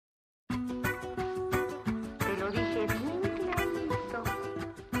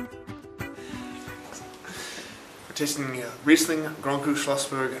We're tasting Riesling Grand Cru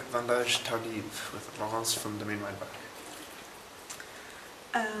Schlossberg Vendanges Tardives with Laurence from Domaine Weinbach.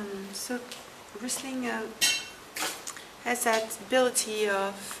 So Riesling has that ability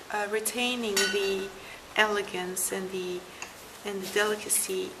of retaining the elegance and the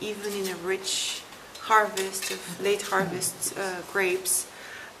delicacy even in a rich harvest of late harvest grapes.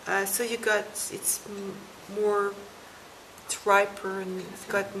 So it's riper and it's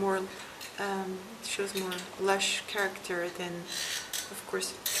got more. It shows more lush character than, of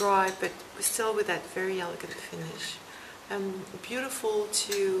course, dry, but still with that very elegant finish. Beautiful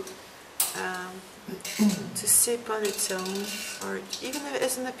to sip on its own, or even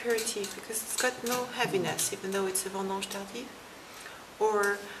as an aperitif, because it's got no heaviness, even though it's a Vendange Tardive,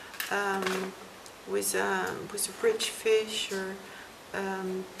 or with a rich fish, or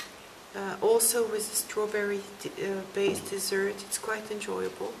also with a strawberry-based dessert. It's quite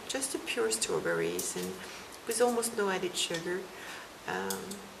enjoyable. Just the pure strawberries and with almost no added sugar.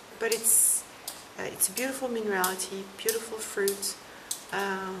 But it's a beautiful minerality, beautiful fruit.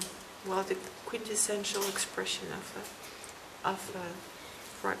 Well, the quintessential expression of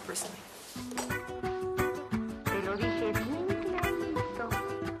ripe Riesling.